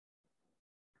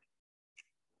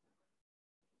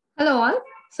Hello all.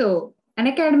 So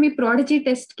academy prodigy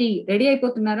test కి ready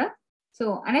అయిపోతున్నారా? So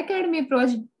academy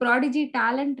prodigy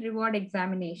talent reward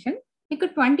examination మీకు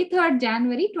 23rd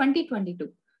January 2022.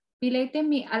 వీలైతే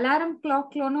మీ alarm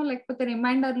clock లోనో లేకపోతే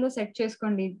reminder లో సెట్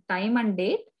చేసుకోండి టైమ్ అండ్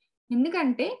డేట్.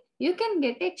 ఎందుకంటే you can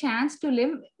get a chance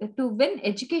to win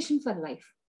education for life.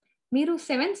 మీరు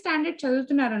 7th standard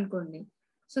చదువుతున్నారు అనుకోండి.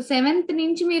 సో 7th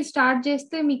నుంచి మీరు స్టార్ట్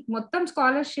చేస్తే మీకు మొత్తం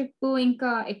స్కాలర్షిప్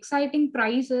ఇంకా ఎక్సైటింగ్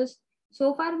ప్రైజెస్. సో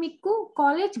ఫార్ మీకు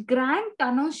కాలేజ్ గ్రాంట్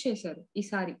అనౌన్స్ చేశారు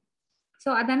ఈసారి. సో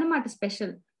అదన్నమాట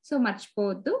స్పెషల్. సో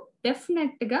మర్చిపోవద్దు,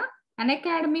 డెఫినెట్ గా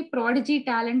academy prodigy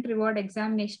talent reward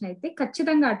examination అయితే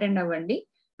ఖచ్చితంగా అటెండ్ అవ్వండి.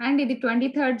 అండ్ ఇది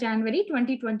 23rd January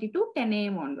 2022 10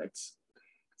 AM onwards.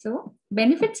 So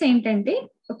benefits ఏంటంటే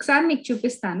ఒకసారి మీకు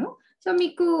చూపిస్తాను. సో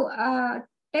మీకు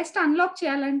టెస్ట్ అన్లాక్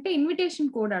చేయాలంటే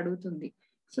ఇన్విటేషన్ కోడ్ అడుగుతుంది.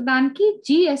 సో దానికి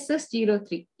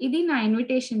GSS03 ఇది నా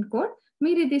ఇన్విటేషన్ కోడ్.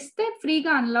 మీరు ఇది ఇస్తే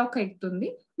ఫ్రీగా అన్లాక్ అవుతుంది.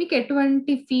 మీకు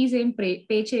ఎటువంటి ఫీజ్ ఏం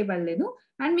పే చేయబడలేదు.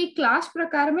 అండ్ మీ క్లాస్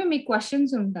ప్రకారమే మీ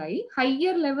క్వశ్చన్స్ ఉంటాయి.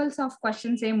 హయ్యర్ లెవెల్స్ ఆఫ్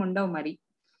క్వశ్చన్స్ ఏమి ఉండవు మరి.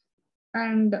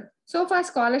 And so far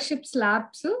scholarship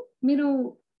slabs మీరు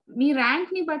మీ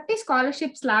ర్యాంక్ ని బట్టి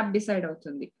స్కాలర్షిప్ స్లాబ్ డిసైడ్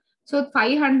అవుతుంది. సో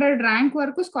 500 ర్యాంక్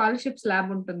వరకు స్కాలర్షిప్ స్లాబ్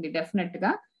ఉంటుంది డెఫినెట్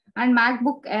గా. And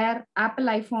MacBook air,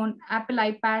 Apple iPhone, Apple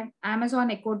iPad,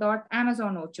 Amazon echo dot,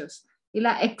 Amazon vouchers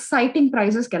ఇలా ఎక్సైటింగ్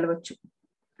ప్రైజెస్ గెలవచ్చు.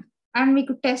 అండ్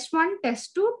మీకు test 1, test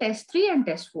 2, test 3 and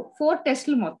test 4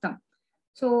 టెస్ట్లు మొత్తం.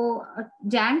 So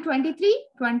Jan 23,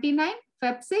 29,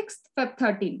 Feb 6th, Feb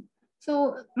 13. So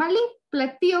మళ్ళీ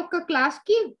ప్రతి ఒక్క క్లాస్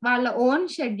కి వాళ్ళ ఓన్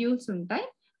షెడ్యూల్స్ ఉంటాయి.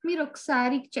 మీరు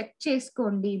ఒకసారి చెక్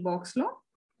చేసుకోండి ఈ బాక్స్ లో.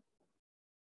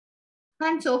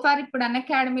 అండ్ సో ఫార్ ఇప్పుడు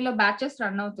అకాడమీలో బ్యాచెస్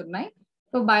రన్ అవుతున్నాయి.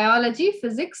 So biology,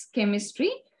 physics, chemistry.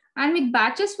 And మీకు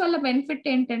బ్యాచెస్ వల్ల బెనిఫిట్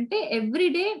ఏంటంటే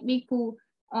ఎవ్రీడే మీకు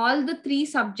ఆల్ ద 3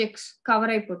 సబ్జెక్ట్స్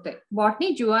కవర్ అయిపోతాయి. Botany,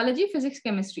 zoology, physics,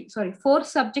 chemistry, 4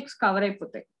 subjects cover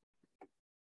అయిపోతాయి.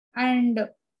 And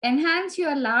enhance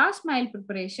your last mile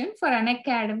preparation for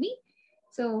academy.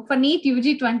 So for NEET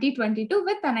UG 2022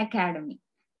 with academy.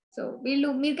 So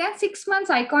మీరు కానీ 6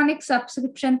 months iconic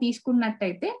subscription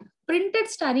తీసుకున్నట్టయితే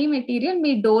printed study material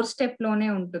మీ door step లోనే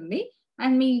ఉంటుంది.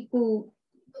 And మీకు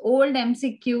old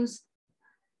MCQs,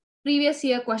 previous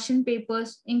year question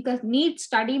papers, ఇంకా neat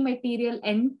study material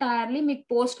entirely మీకు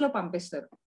post లో పంపిస్తారు.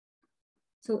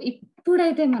 సో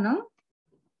ఇప్పుడైతే మనం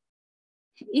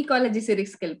ఈకాలజీ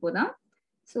సిరీస్కి వెళ్ళిపోదాం.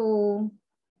 సో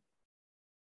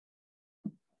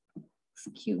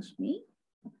ఎక్స్క్యూజ్ మీ,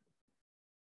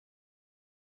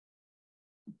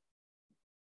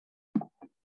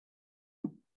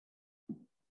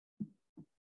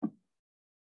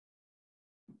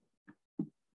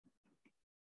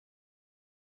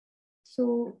 సో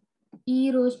ఈ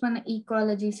రోజు మన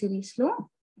ఈకాలజీ సిరీస్ లో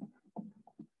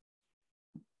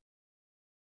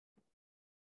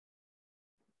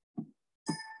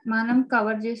మనం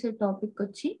కవర్ చేసే టాపిక్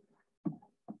వచ్చి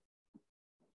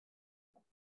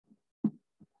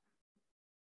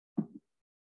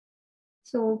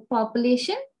సో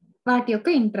పాపులేషన్, వాటి యొక్క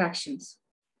ఇంటరాక్షన్స్.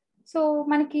 సో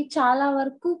మనకి చాలా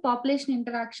వరకు పాపులేషన్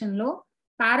ఇంటరాక్షన్ లో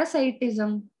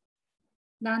పారాసైటిజం,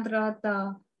 దాని తర్వాత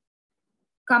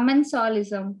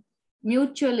కమెన్సాలిజం,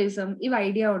 మ్యూచువలిజం ఇవి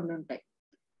ఐడియా ఉండుంటాయి.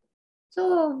 సో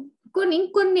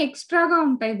ఇంకొన్ని ఎక్స్ట్రాగా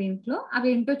ఉంటాయి దీంట్లో. అవి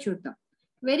ఏంటో చూద్దాం.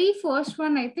 వెరీ ఫస్ట్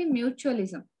వన్ అయితే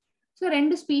మ్యూచువలిజం. సో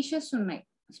 2 స్పీషీస్ ఉన్నాయి,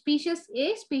 స్పీషీస్ ఏ,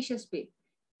 స్పీషీస్ బి.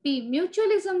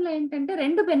 మ్యూచువలిజంలో ఏంటంటే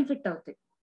 2 బెనిఫిట్ అవుతాయి.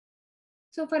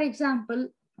 సో ఫర్ ఎగ్జాంపుల్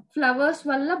ఫ్లవర్స్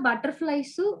వల్ల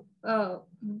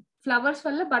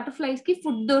బటర్ఫ్లైస్ కి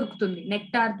ఫుడ్ దొరుకుతుంది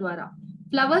నెక్టార్ ద్వారా.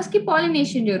 ఫ్లవర్స్ కి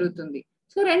పాలినేషన్ జరుగుతుంది.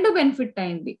 సో 2 బెనిఫిట్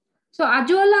అయింది. సో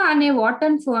అజోలా అనే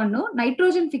వాటర్ ఫర్న్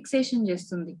నైట్రోజన్ ఫిక్సేషన్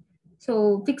చేస్తుంది. So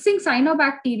fixing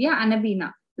cyanobacteria అనబీనా.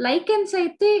 లైకెన్స్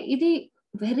అయితే ఇది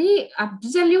వెరీ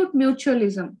అబ్సల్యూట్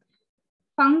మ్యూచువలిజం.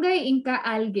 ఫంగై ఇంకా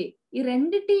ఆల్గే ఈ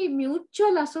రెండిటి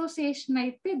మ్యూచువల్ అసోసియేషన్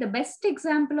అయితే the best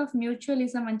example of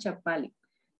mutualism అని చెప్పాలి.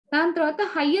 దాని తర్వాత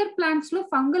హయ్యర్ ప్లాంట్స్ లో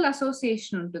ఫంగల్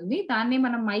అసోసియేషన్ ఉంటుంది, దాన్ని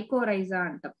మనం మైకోరైజా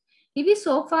అంటాం. ఇవి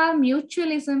సోఫార్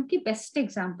మ్యూచువలిజం కి బెస్ట్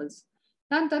ఎగ్జాంపుల్స్.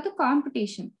 దాని తర్వాత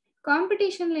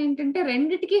కాంపిటీషన్ లో ఏంటంటే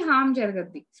రెండిటికి హార్మ్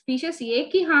జరగద్ది. స్పీషీస్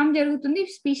ఏకి హార్మ్ జరుగుతుంది,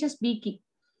 స్పీషీస్ బికి.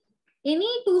 ఎనీ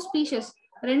 2 స్పీషీస్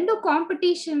 2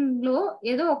 కాంపిటీషన్ లో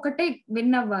ఏదో ఒకటే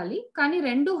విన్ అవ్వాలి, కానీ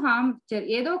 2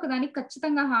 ఏదో ఒక దానికి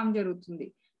ఖచ్చితంగా హార్మ్ జరుగుతుంది,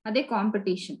 అదే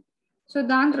కాంపిటీషన్. సో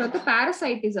దాని తర్వాత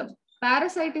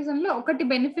పారాసైటిజం లో ఒకటి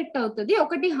బెనిఫిట్ అవుతుంది,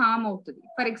 ఒకటి హార్మ్ అవుతుంది.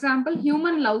 ఫర్ ఎగ్జాంపుల్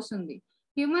హ్యూమన్ లవ్స్ ఉంది.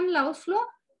 హ్యూమన్ లవ్స్ లో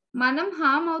మనం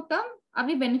హార్మ్ అవుతాం,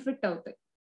 అవి బెనిఫిట్ అవుతాయి.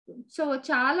 సో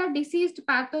చాలా డిసీజ్డ్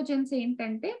ప్యాథోజన్స్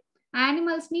ఏంటంటే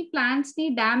యానిమల్స్ ని, ప్లాంట్స్ ని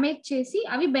డ్యామేజ్ చేసి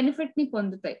అవి బెనిఫిట్ ని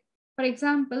పొందుతాయి. For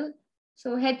example so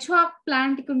hedgehog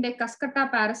plant కి ఉండే కస్కటా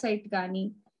పారాసైట్ కానీ,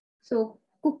 సో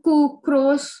కుక్కు,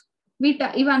 క్రోస్,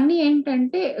 ఇవన్నీ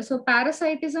ఏంటంటే so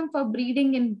పారాసైటిజం for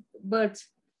breeding in birds.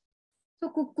 So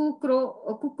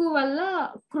కుక్కు వల్ల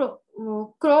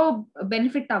క్రో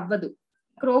బెనిఫిట్ అవ్వదు,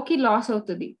 క్రోకి లాస్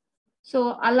అవుతుంది. సో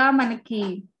అలా మనకి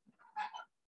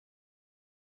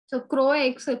సో క్రో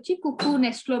ఎగ్స్ వచ్చి కుక్కు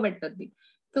నెస్ట్ లో పెట్టద్ది.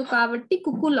 సో కాబట్టి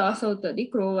కుక్కు లాస్ అవుతుంది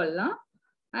క్రో వల్ల.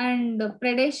 అండ్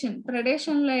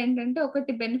ప్రెడేషన్ లో ఏంటంటే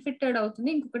ఒకటి బెనిఫిటెడ్ అవుతుంది,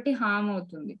 ఇంకొకటి హార్మ్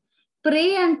అవుతుంది. ప్రే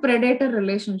అండ్ ప్రెడేటర్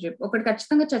రిలేషన్షిప్, ఒకటి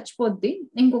ఖచ్చితంగా చచ్చిపోద్ది,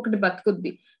 ఇంకొకటి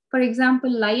బతుకుద్ది. For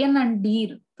example lion and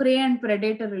Deere, pray and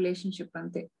predator relationship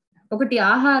అంతే. ఒకటి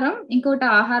ఆహారం, ఇంకొకటి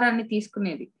ఆహారాన్ని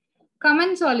తీసుకునేది.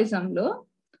 కమెన్సాలిజం లో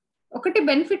ఒకటి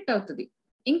బెనిఫిట్ అవుతుంది,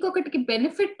 ఇంకొకటికి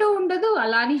బెనిఫిట్ ఉండదు,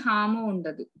 అలాని హార్మ్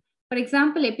ఉండదు. ఫర్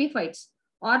ఎగ్జాంపుల్ ఎపిఫైట్స్,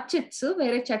 ఆర్చిడ్స్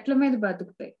వేరే చెట్ల మీద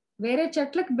బతుకుతాయి, వేరే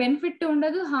చెట్లకు బెనిఫిట్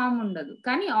ఉండదు, హార్మ్ ఉండదు,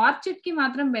 కానీ ఆర్చిడ్ కి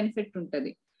మాత్రం బెనిఫిట్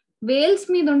ఉంటది. వేల్స్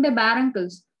మీద ఉండే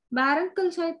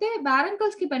బ్యారంకల్స్ అయితే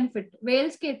బ్యారంకల్స్ కి బెనిఫిట్,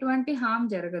 వేల్స్ కి ఎటువంటి హార్మ్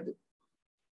జరగదు.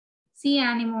 See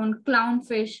anemone, clown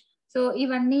fish, so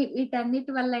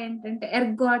వీటన్నిటి వల్ల ఏంటంటే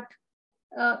ఎర్గాట్,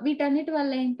 వీటన్నిటి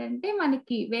వల్ల ఏంటంటే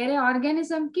మనకి వేరే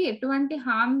ఆర్గానిజం కి ఎటువంటి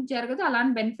హార్మ్ జరగదు,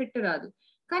 అలాంటి బెనిఫిట్ రాదు,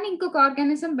 కానీ ఇంకొక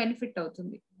ఆర్గానిజం బెనిఫిట్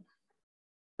అవుతుంది.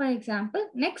 ఫర్ ఎగ్జాంపుల్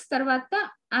నెక్స్ట్ తర్వాత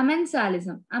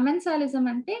అమెన్సాలిజం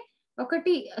అంటే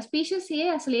ఒకటి స్పీషీస్ ఏ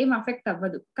అసలు ఏం అఫెక్ట్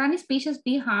అవ్వదు, కానీ స్పీషీస్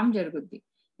బి హార్మ్ జరుగుద్ది.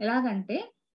 ఎలాగంటే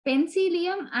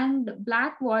Penicillium and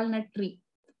black walnut tree,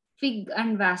 fig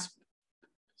and wasp.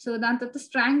 So దాని తర్వాత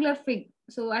స్ట్రాంగ్లర్ ఫిగ్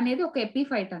సో అనేది ఒక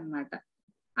ఎపిఫైట్ అన్నమాట.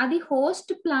 అది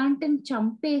హోస్ట్ ప్లాంట్ ని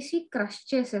చంపేసి క్రష్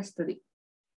చేసేస్తుంది.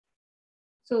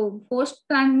 సో హోస్ట్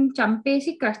ప్లాంట్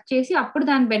చంపేసి క్రష్ చేసి అప్పుడు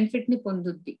దాని బెనిఫిట్ ని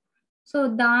పొందుద్ది. సో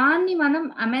దాన్ని మనం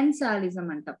అమెన్సాలిజం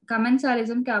అంటాం,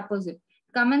 కమెన్సాలిజం కి ఆపోజిట్.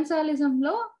 కమెన్సాలిజం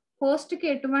లో హోస్ట్ కి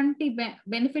ఎటువంటి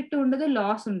బెనిఫిట్ ఉండదు,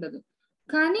 లాస్ ఉండదు,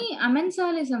 కానీ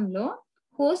అమెన్సాలిజం లో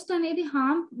హోస్ట్ అనేది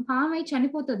హార్మ్ అయి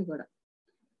చనిపోతుంది కూడా.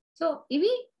 సో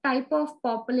ఇవి టైప్ ఆఫ్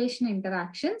పాపులేషన్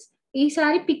ఇంటరాక్షన్స్.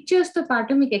 ఈసారి పిక్చర్స్ తో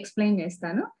పాటు మీకు ఎక్స్ప్లెయిన్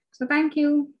చేస్తాను. So thank you.